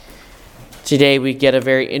Today we get a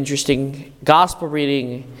very interesting gospel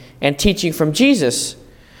reading and teaching from Jesus.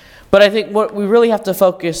 But I think what we really have to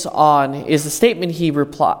focus on is the statement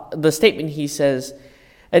he says,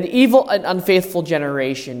 "An evil and unfaithful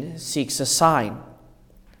generation seeks a sign."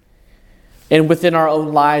 And within our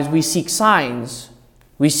own lives, we seek signs,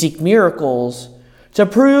 we seek miracles to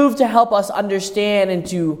prove, to help us understand and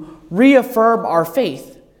to reaffirm our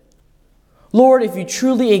faith. Lord, if you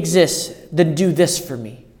truly exist, then do this for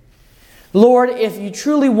me. Lord, if you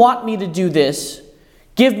truly want me to do this,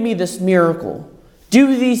 give me this miracle.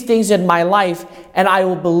 Do these things in my life, and I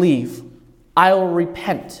will believe. I will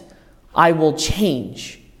repent. I will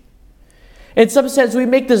change. In some sense, we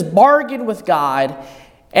make this bargain with God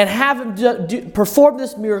and have him perform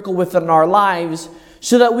this miracle within our lives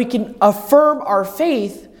so that we can affirm our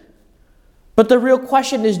faith. But the real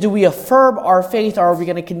question is, do we affirm our faith, or are we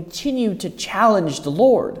going to continue to challenge the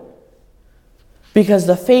Lord? Because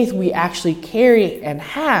the faith we actually carry and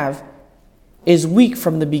have is weak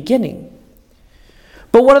from the beginning.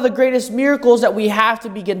 But one of the greatest miracles that we have to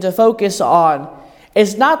begin to focus on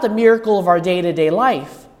is not the miracle of our day-to-day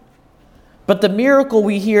life, but the miracle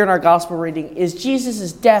we hear in our gospel reading is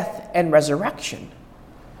Jesus' death and resurrection.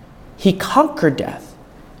 He conquered death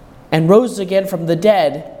and rose again from the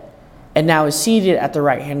dead, and now is seated at the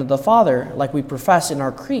right hand of the Father, like we profess in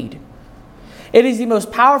our creed. It is the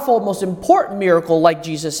most powerful, most important miracle, like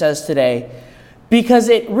Jesus says today, because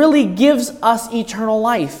it really gives us eternal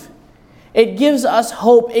life. It gives us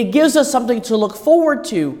hope. It gives us something to look forward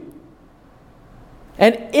to.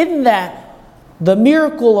 And in that, the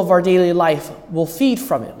miracle of our daily life will feed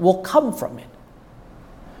from it, will come from it.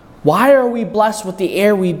 Why are we blessed with the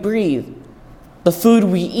air we breathe, the food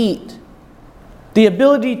we eat, the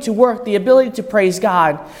ability to work, the ability to praise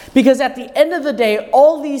God? Because at the end of the day,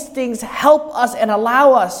 all these things help us and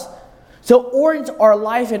allow us to orient our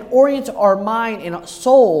life and orient our mind and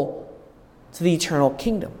soul to the eternal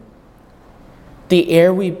kingdom. The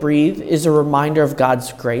air we breathe is a reminder of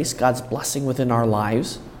God's grace, God's blessing within our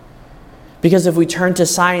lives. Because if we turn to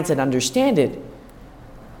science and understand it,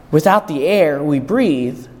 without the air we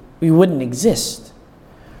breathe, we wouldn't exist.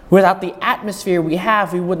 Without the atmosphere we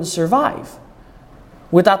have, we wouldn't survive.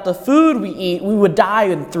 Without the food we eat, we would die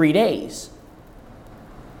in 3 days.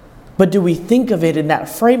 But do we think of it in that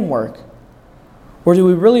framework? Or do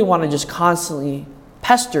we really want to just constantly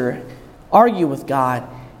pester, argue with God,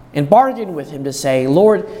 and bargain with him to say,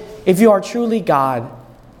 Lord, if you are truly God,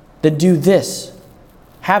 then do this.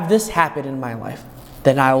 Have this happen in my life.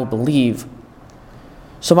 Then I will believe.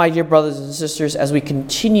 So my dear brothers and sisters, as we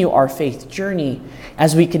continue our faith journey,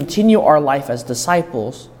 as we continue our life as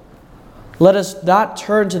disciples, let us not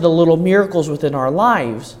turn to the little miracles within our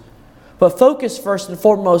lives, but focus first and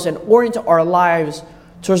foremost and orient our lives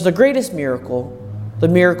towards the greatest miracle, the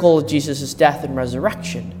miracle of Jesus' death and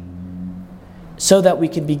resurrection, so that we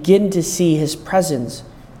can begin to see his presence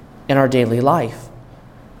in our daily life,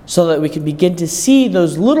 so that we can begin to see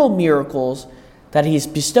those little miracles that he's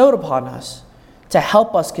bestowed upon us to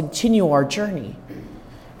help us continue our journey,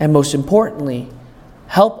 and most importantly,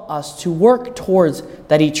 help us to work towards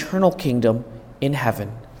that eternal kingdom in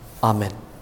heaven. Amen.